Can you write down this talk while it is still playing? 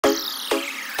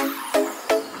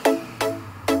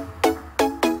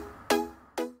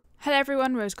Hello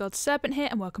everyone, RoseGoldSerpent here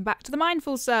and welcome back to the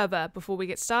Mindful server. Before we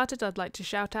get started, I'd like to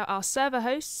shout out our server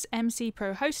hosts, MC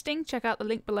Pro Hosting. Check out the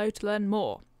link below to learn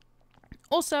more.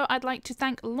 Also, I'd like to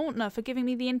thank Launtner for giving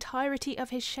me the entirety of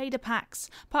his shader packs.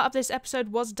 Part of this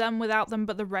episode was done without them,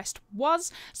 but the rest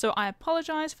was, so I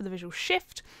apologise for the visual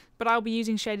shift, but I'll be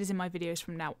using shaders in my videos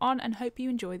from now on and hope you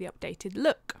enjoy the updated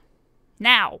look.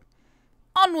 Now,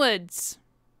 onwards!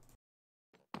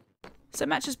 So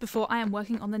much as before, I am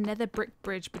working on the nether brick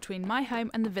bridge between my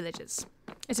home and the villagers.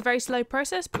 It's a very slow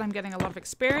process, but I'm getting a lot of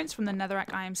experience from the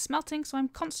netherrack I am smelting, so I'm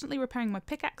constantly repairing my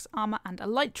pickaxe, armour and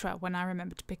elytra when I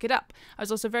remember to pick it up. I was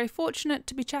also very fortunate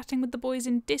to be chatting with the boys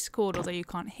in Discord, although you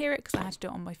can't hear it because I had to do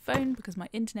it on my phone because my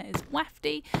internet is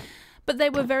wafty, but they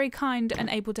were very kind and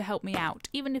able to help me out,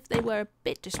 even if they were a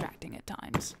bit distracting at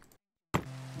times.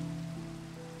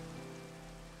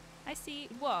 I see.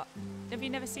 What? Have you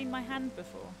never seen my hand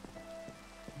before?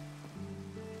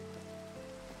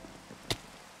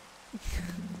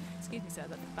 Excuse me, sir,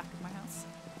 that's the back of my house.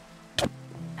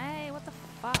 Hey, what the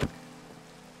fuck?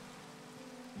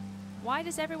 Why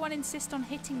does everyone insist on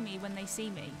hitting me when they see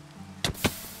me?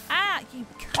 Ah, you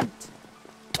cunt!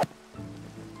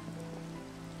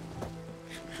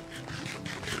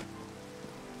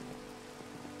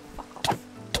 Fuck off.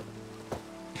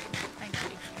 Thank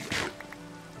you.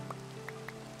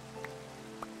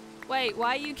 Wait,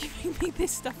 why are you giving me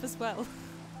this stuff as well?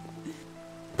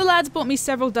 The lads bought me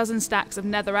several dozen stacks of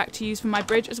netherrack to use for my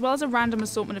bridge, as well as a random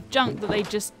assortment of junk that they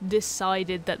just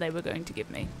decided that they were going to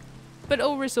give me. But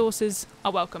all resources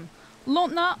are welcome.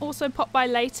 Launtner also popped by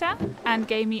later and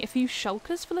gave me a few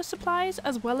shulkers full of supplies,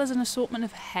 as well as an assortment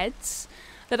of heads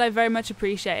that I very much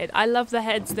appreciated. I love the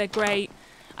heads, they're great.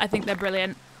 I think they're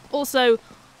brilliant. Also,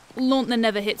 Launtner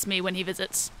never hits me when he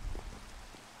visits.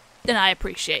 And I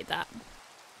appreciate that.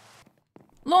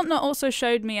 Launtner also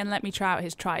showed me and let me try out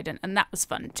his trident, and that was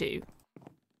fun too.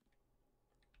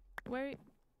 Where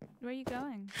are you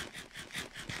going?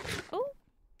 Oh,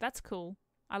 that's cool.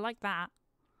 I like that.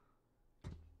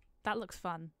 That looks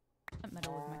fun.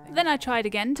 Then I tried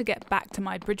again to get back to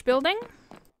my bridge building.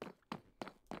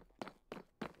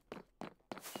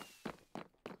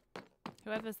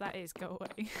 Whoever's that is, go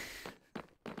away.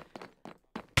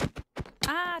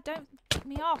 Ah, don't get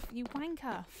me off, you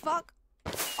wanker. Fuck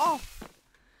off.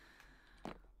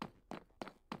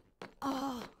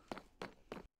 Oh.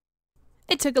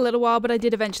 It took a little while, but I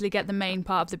did eventually get the main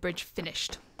part of the bridge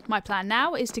finished. My plan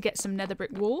now is to get some nether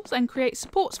brick walls and create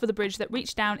supports for the bridge that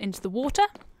reach down into the water.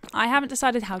 I haven't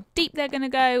decided how deep they're going to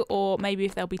go, or maybe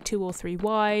if they'll be 2 or 3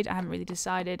 wide. I haven't really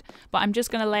decided, but I'm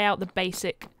just going to lay out the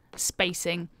basic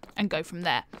spacing and go from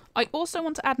there. I also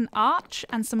want to add an arch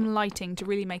and some lighting to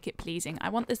really make it pleasing. I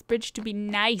want this bridge to be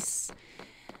nice,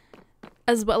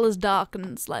 as well as dark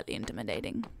and slightly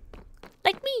intimidating.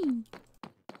 Like me!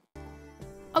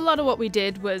 A lot of what we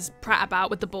did was prat about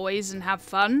with the boys and have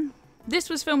fun. This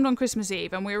was filmed on Christmas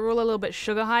Eve and we were all a little bit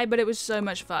sugar high, but it was so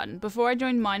much fun. Before I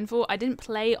joined Mindful, I didn't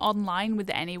play online with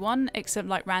anyone except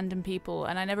like random people,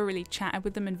 and I never really chatted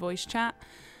with them in voice chat.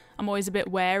 I'm always a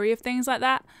bit wary of things like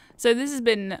that. So this has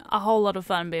been a whole lot of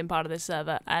fun being part of this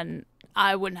server, and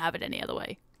I wouldn't have it any other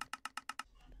way.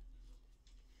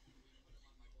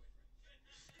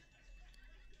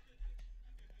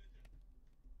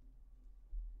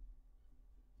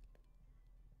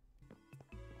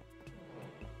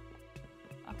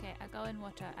 Okay, I go in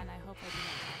water and I hope I do not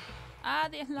die. Ah,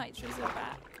 the elytras are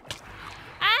back.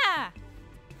 Ah!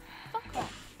 Fuck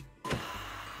off.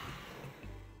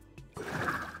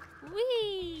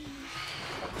 Whee!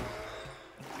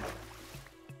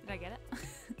 Did I get it?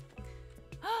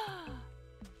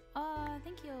 Oh,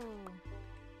 thank you.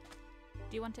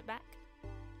 Do you want it back?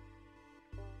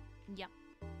 Yep.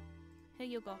 Here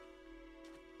you go.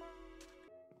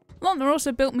 Launtner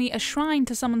also built me a shrine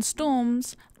to summon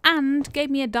storms and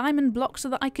gave me a diamond block so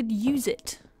that I could use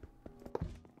it.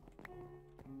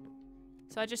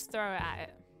 So I just throw it at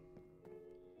it.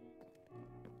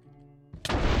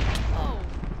 Oh.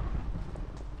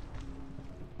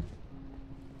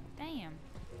 Damn.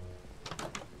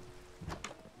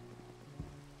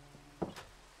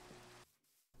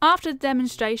 After the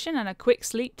demonstration and a quick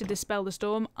sleep to dispel the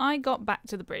storm, I got back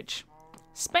to the bridge,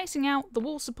 spacing out the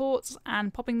wall supports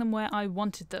and popping them where I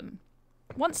wanted them.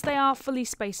 Once they are fully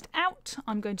spaced out,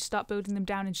 I'm going to start building them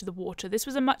down into the water. This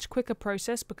was a much quicker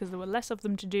process because there were less of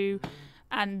them to do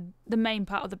and the main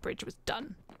part of the bridge was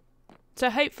done. So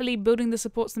hopefully building the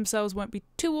supports themselves won't be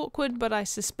too awkward, but I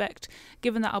suspect,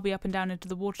 given that I'll be up and down into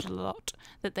the water a lot,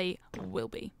 that they will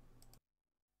be.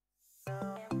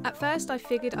 At first I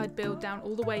figured I'd build down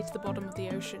all the way to the bottom of the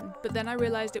ocean, but then I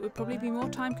realised it would probably be more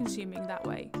time consuming that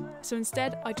way. So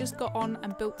instead I just got on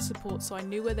and built the supports so I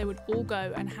knew where they would all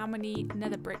go and how many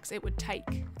nether bricks it would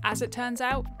take. As it turns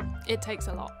out, it takes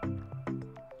a lot.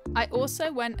 I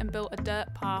also went and built a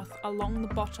dirt path along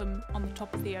the bottom on the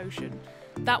top of the ocean.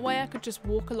 That way I could just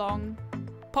walk along,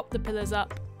 pop the pillars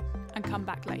up and come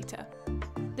back later.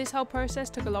 This whole process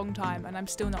took a long time and I'm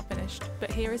still not finished,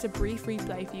 but here is a brief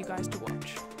replay for you guys to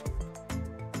watch.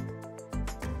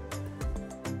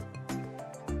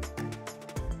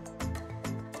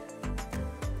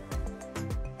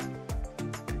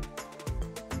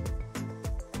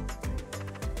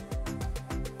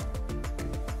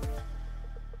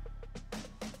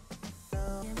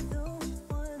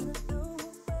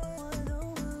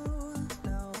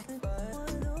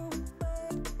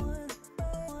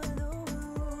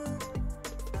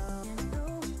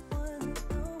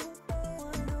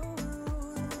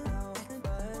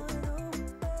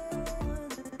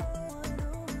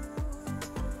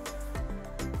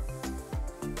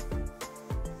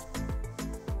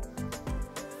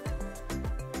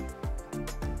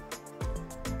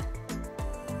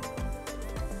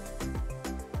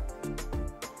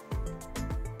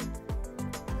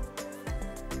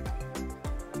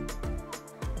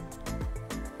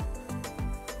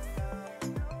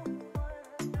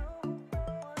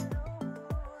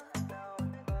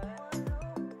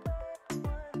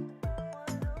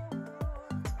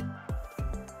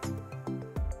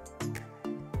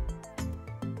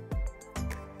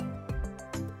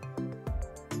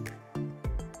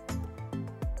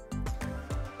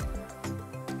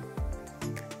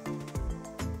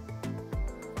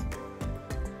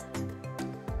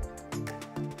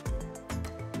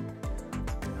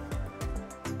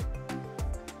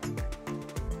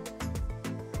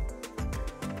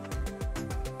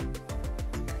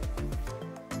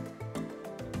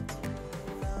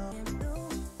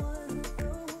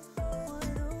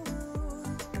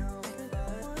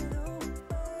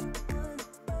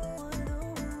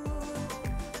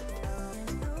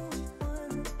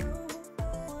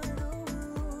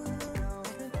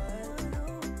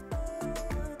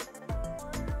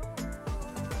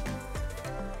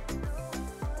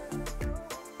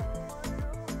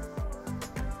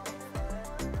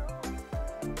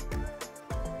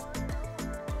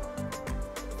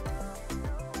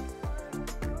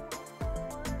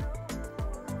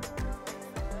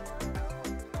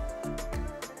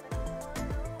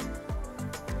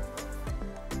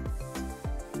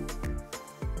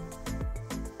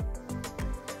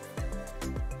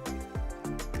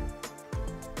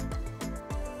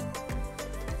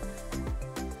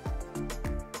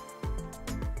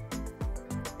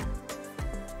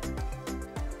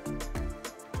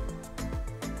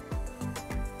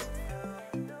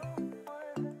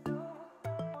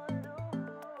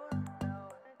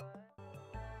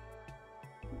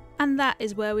 And that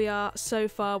is where we are so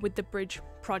far with the bridge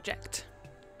project.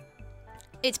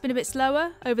 It's been a bit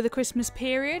slower over the Christmas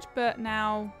period, but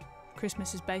now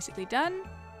Christmas is basically done.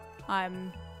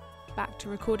 I'm back to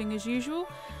recording as usual,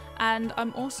 and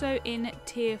I'm also in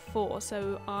tier 4,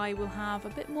 so I will have a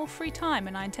bit more free time,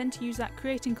 and I intend to use that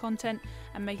creating content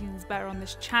and making things better on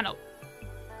this channel.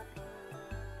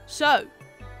 So,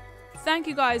 thank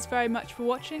you guys very much for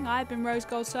watching. I've been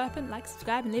RoseGoldSerpent. Like,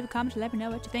 subscribe and leave a comment to let me know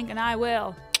what you think, and I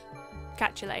will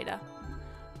catch you later.